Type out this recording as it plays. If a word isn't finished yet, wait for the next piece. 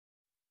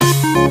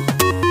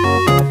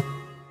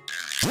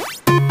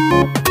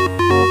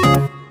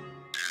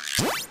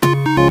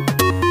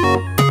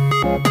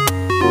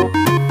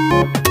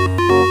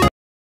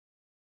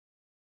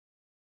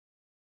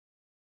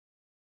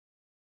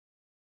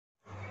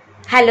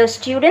Hello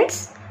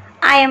students,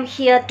 I am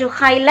here to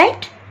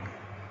highlight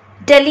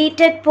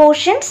deleted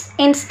portions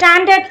in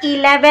Standard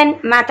 11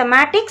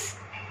 Mathematics,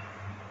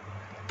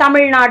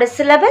 Tamil Nadu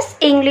syllabus,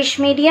 English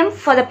medium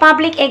for the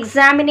public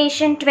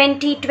examination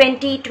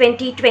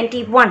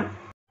 2020-2021.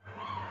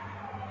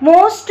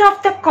 Most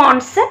of the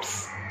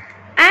concepts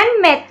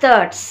and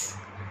methods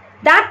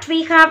that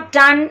we have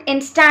done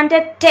in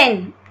Standard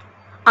 10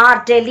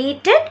 are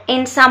deleted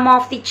in some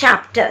of the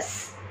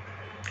chapters.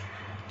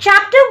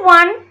 Chapter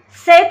 1,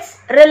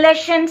 Sets,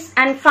 Relations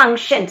and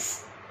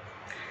Functions.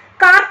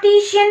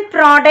 Cartesian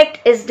product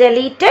is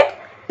deleted.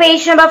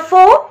 Page number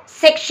 4,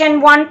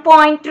 section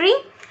 1.3.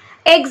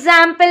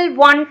 Example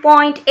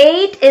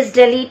 1.8 is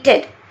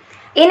deleted.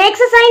 In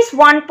exercise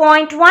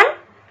 1.1,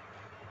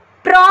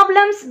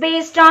 problems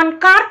based on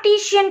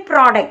Cartesian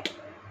product.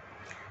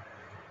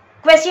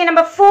 Question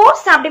number 4,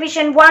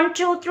 subdivision 1,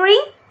 2,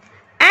 3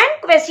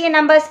 and question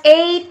numbers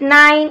 8,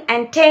 9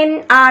 and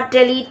 10 are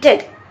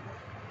deleted.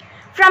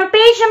 From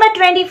page number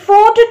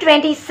 24 to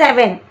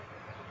 27,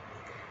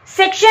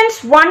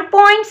 sections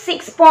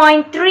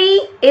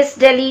 1.6.3 is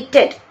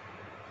deleted.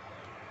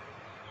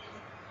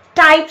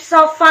 Types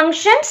of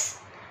functions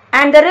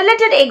and the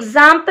related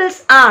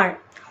examples are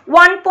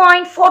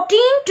 1.14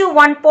 to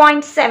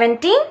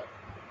 1.17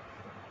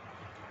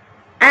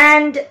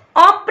 and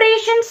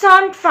operations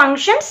on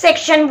functions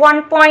section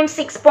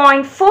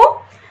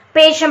 1.6.4,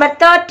 page number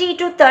 30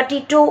 to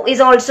 32 is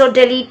also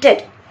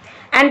deleted.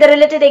 And the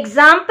related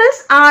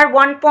examples are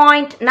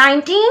 1.19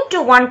 to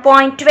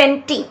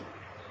 1.20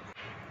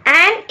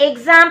 and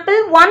example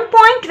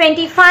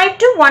 1.25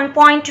 to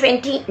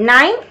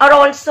 1.29 are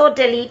also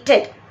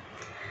deleted.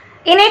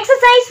 In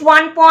exercise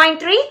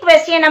 1.3,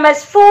 question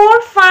numbers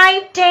 4,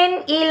 5,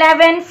 10,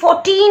 11,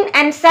 14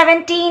 and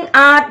 17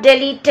 are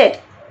deleted.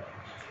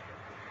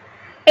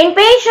 In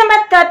page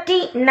number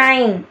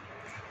 39,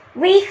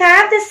 we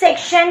have the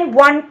section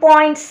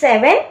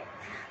 1.7,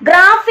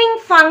 graphing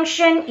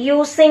function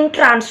using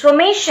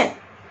transformation.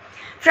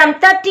 From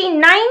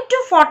 39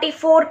 to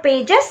 44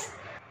 pages,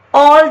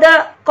 all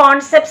the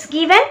concepts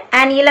given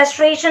and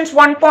illustrations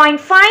 1.5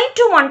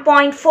 to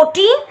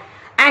 1.14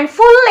 and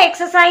full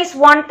exercise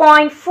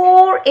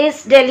 1.4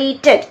 is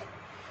deleted.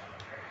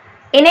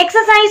 In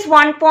exercise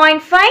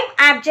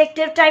 1.5,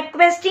 objective type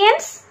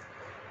questions,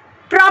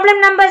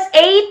 problem numbers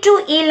 8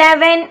 to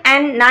 11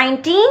 and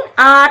 19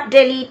 are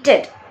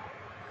deleted.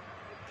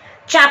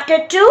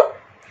 Chapter 2,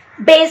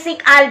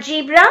 Basic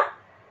Algebra,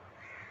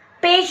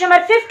 page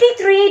number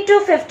 53 to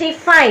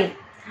 55,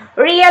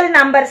 Real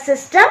Number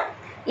System,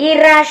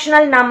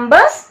 Irrational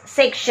Numbers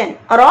section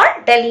are all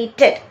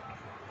deleted.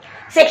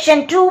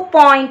 Section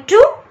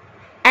 2.2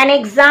 and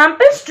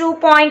examples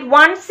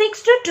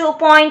 2.16 to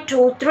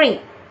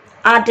 2.23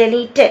 are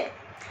deleted.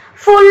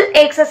 Full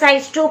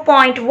exercise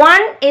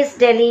 2.1 is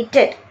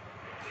deleted.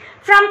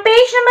 From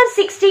page number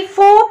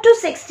 64 to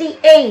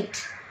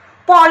 68,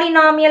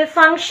 polynomial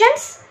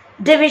functions,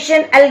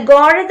 division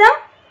algorithm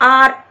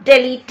are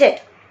deleted.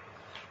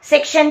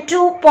 Section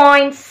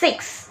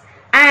 2.6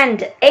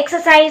 and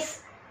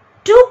exercise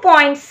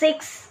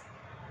 2.6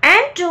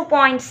 and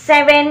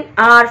 2.7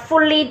 are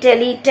fully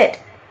deleted.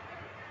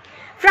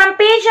 From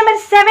page number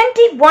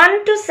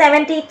 71 to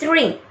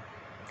 73,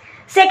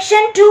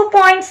 section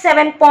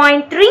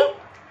 2.7.3,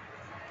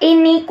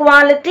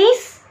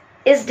 inequalities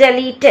is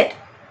deleted.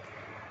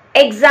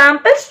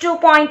 Examples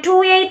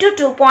 2.28 to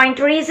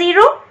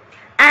 2.30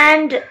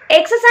 and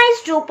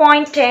exercise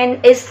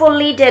 2.10 is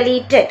fully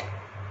deleted.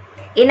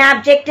 In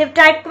objective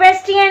type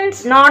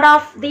questions, none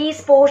of these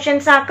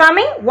portions are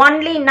coming.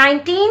 Only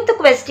 19th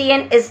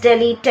question is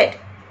deleted.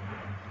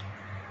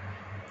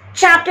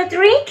 Chapter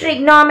 3,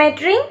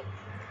 Trigonometry.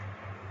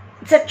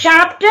 It's a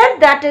chapter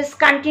that is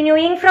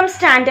continuing from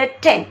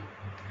Standard 10.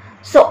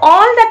 So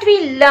all that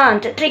we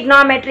learned,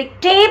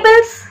 trigonometric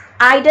tables,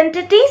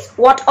 identities,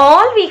 what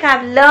all we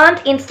have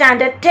learned in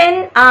Standard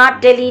 10 are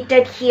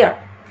deleted here.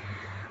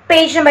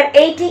 Page number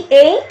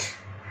 88.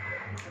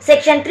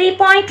 Section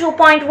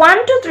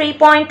 3.2.1 to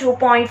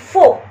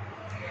 3.2.4.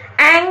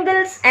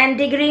 Angles and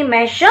degree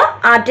measure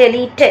are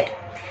deleted.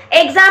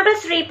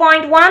 Examples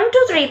 3.1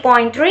 to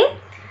 3.3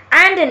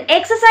 and in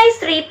exercise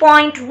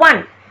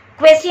 3.1,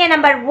 question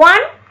number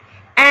 1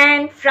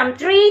 and from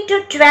 3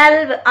 to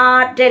 12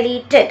 are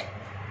deleted.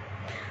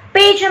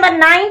 Page number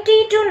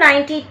 90 to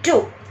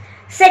 92.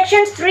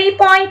 Sections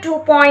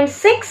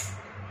 3.2.6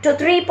 to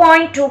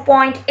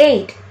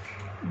 3.2.8.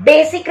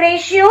 Basic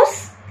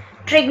ratios,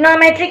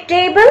 trigonometric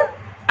table,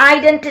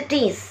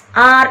 identities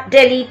are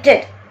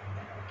deleted.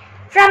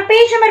 From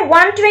page number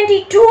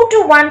 122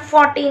 to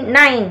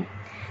 149,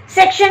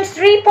 sections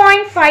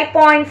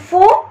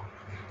 3.5.4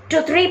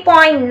 to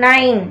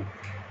 3.9,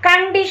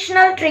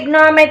 conditional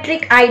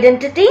trigonometric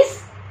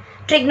identities,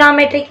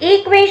 trigonometric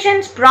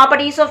equations,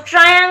 properties of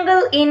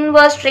triangle,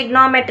 inverse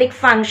trigonometric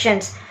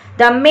functions.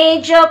 The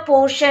major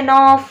portion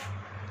of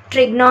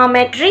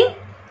trigonometry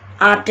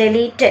are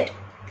deleted.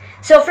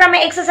 So from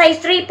exercise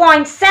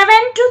 3.7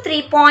 to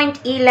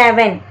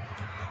 3.11,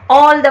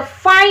 all the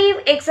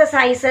 5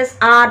 exercises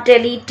are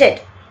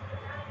deleted.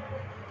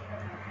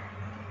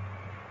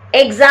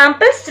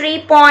 Examples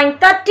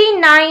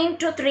 3.39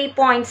 to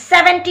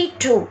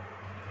 3.72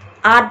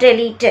 are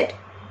deleted.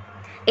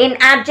 In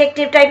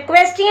objective type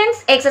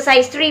questions,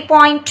 exercise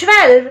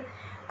 3.12,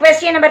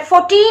 question number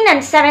 14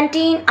 and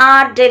 17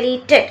 are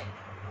deleted.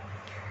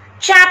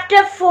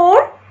 Chapter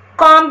 4,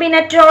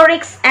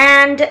 Combinatorics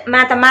and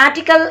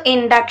Mathematical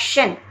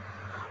Induction.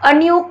 A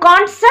new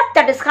concept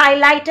that is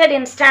highlighted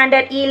in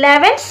Standard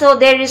 11, so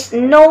there is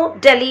no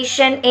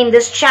deletion in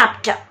this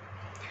chapter.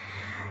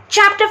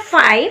 Chapter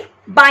 5,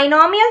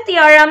 Binomial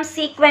Theorem,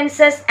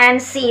 Sequences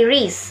and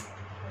Series.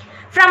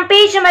 From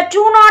page number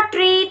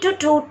 203 to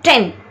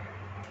 210.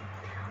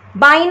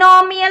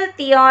 Binomial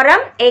Theorem,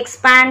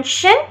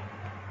 Expansion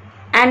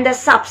and the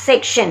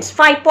subsections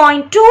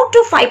 5.2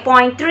 to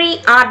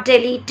 5.3 are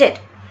deleted.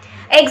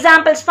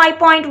 Examples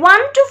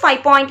 5.1 to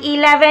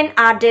 5.11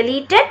 are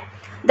deleted.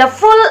 The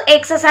full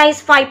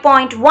exercise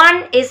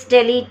 5.1 is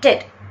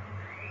deleted.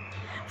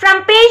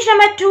 From page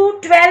number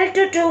 212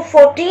 to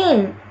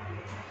 214,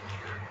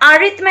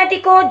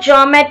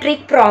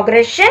 arithmetico-geometric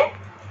progression,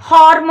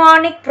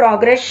 harmonic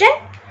progression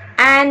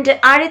and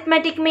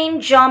arithmetic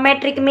mean,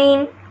 geometric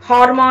mean,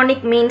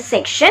 harmonic mean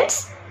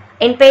sections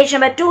in page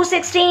number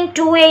 216,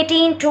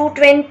 218,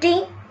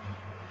 220,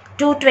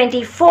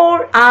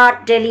 224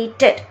 are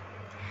deleted.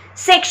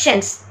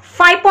 Sections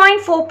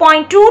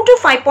 5.4.2 to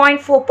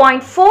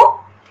 5.4.4,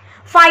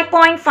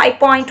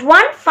 5.5.1,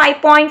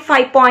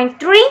 5.5.3,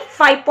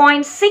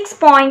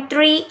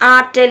 5.6.3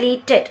 are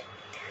deleted.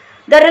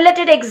 The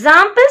related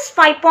examples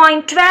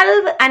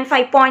 5.12 and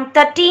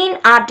 5.13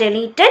 are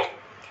deleted.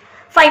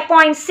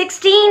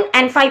 5.16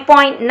 and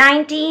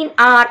 5.19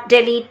 are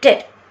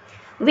deleted.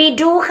 We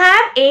do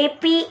have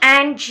AP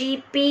and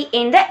GP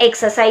in the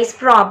exercise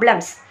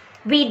problems.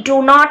 We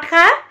do not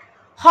have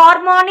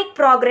harmonic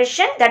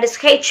progression, that is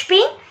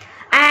HP,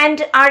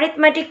 and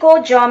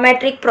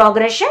arithmetico-geometric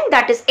progression,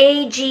 that is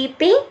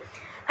AGP,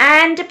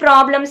 and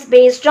problems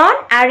based on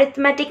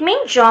arithmetic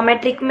mean,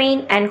 geometric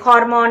mean and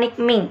harmonic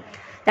mean,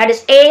 that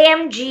is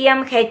AM,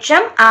 GM,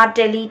 HM are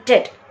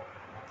deleted.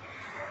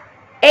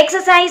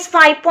 Exercise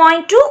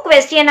 5.2,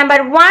 question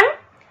number 1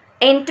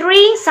 in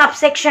 3,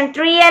 subsection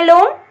 3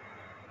 alone.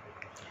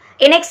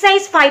 In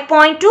exercise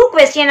 5.2,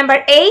 question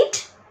number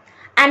 8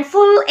 and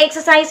full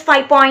exercise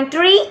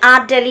 5.3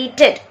 are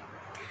deleted.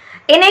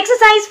 In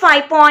exercise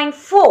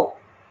 5.4,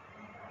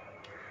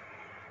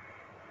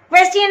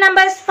 question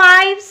numbers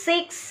 5,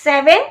 6,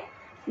 7,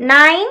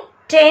 9,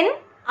 10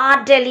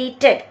 are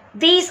deleted.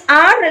 These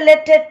are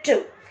related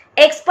to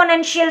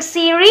exponential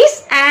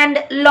series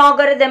and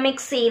logarithmic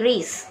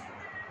series.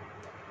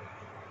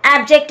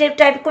 Objective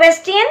type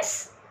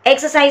questions,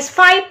 exercise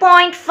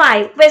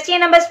 5.5, question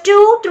numbers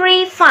 2,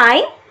 3,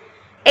 5,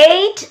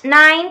 8,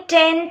 9,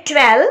 10,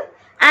 12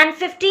 and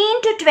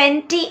 15 to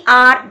 20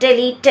 are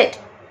deleted.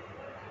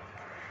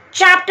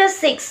 Chapter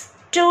 6,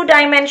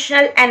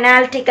 Two-Dimensional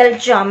Analytical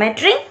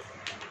Geometry.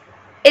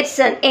 It's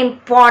an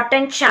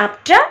important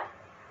chapter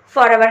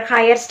for our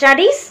higher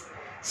studies.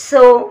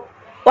 So,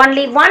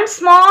 only one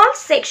small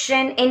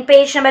section in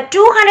page number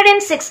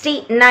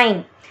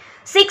 269.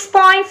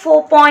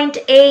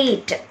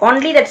 6.4.8,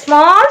 only that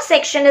small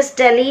section is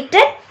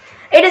deleted.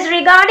 It is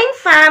regarding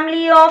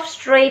family of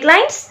straight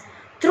lines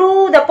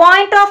through the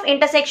point of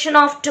intersection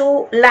of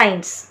two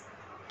lines.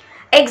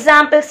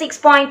 Example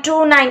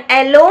 6.29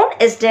 alone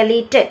is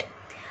deleted.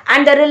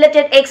 And the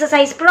related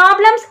exercise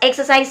problems,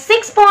 exercise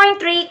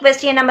 6.3,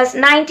 question numbers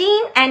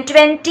 19 and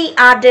 20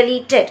 are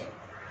deleted.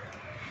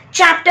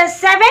 Chapter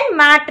 7,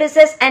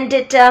 Matrices and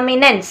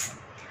Determinants.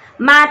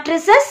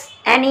 Matrices,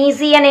 an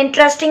easy and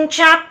interesting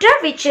chapter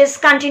which is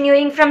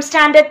continuing from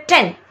Standard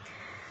 10.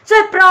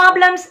 So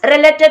problems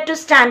related to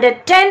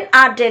Standard 10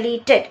 are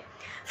deleted.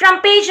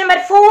 From page number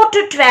 4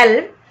 to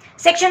 12,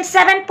 section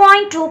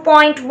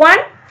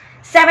 7.2.1,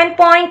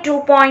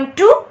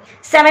 7.2.2,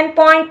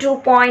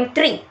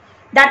 7.2.3.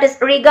 That is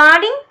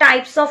regarding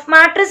types of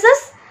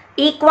matrices,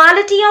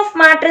 equality of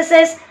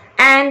matrices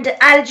and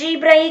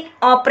algebraic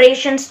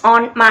operations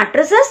on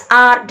matrices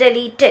are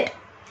deleted.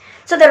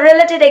 So the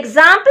related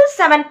examples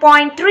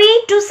 7.3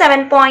 to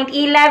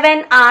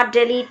 7.11 are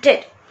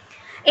deleted.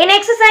 In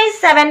exercise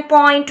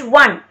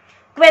 7.1,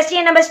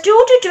 question numbers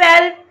 2 to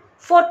 12,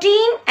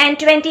 14 and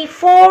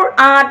 24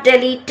 are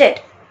deleted.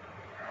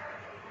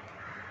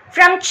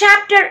 From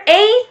chapter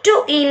 8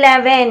 to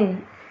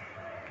 11,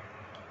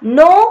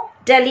 no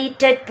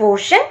deleted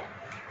portion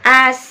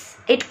as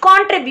it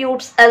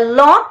contributes a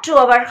lot to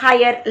our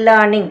higher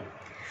learning.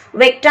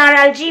 Vector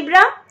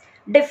algebra,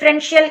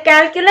 differential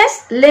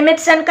calculus,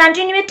 limits and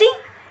continuity,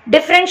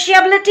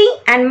 differentiability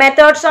and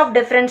methods of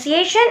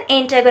differentiation,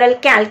 integral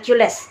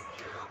calculus.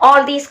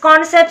 All these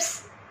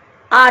concepts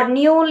are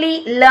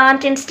newly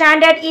learnt in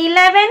Standard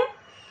 11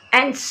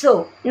 and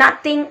so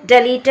nothing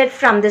deleted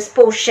from this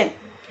portion.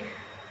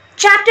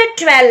 Chapter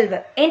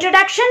 12,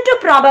 Introduction to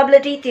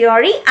Probability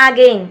Theory.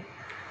 Again,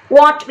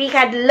 what we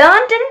had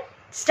learnt in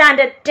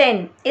Standard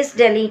 10 is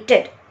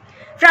deleted.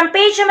 From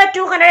page number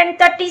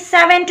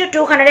 237 to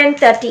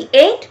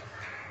 238,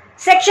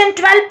 section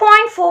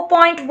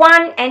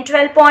 12.4.1 and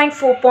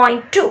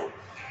 12.4.2.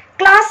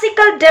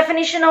 classical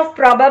definition of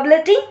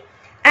probability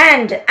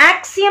and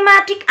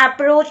axiomatic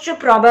approach to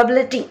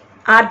probability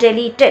are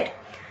deleted.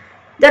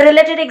 The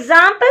related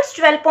examples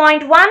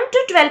 12.1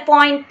 to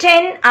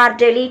 12.10 are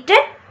deleted.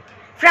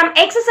 From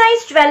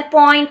exercise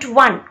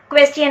 12.1,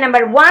 question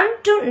number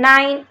 1 to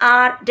 9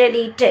 are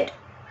deleted.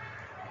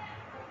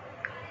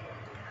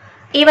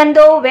 Even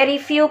though very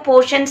few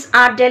portions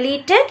are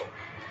deleted,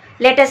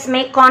 let us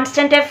make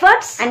constant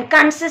efforts and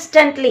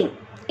consistently.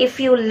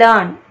 If you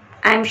learn,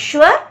 I am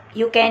sure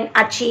you can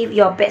achieve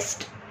your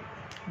best.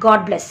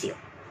 God bless you.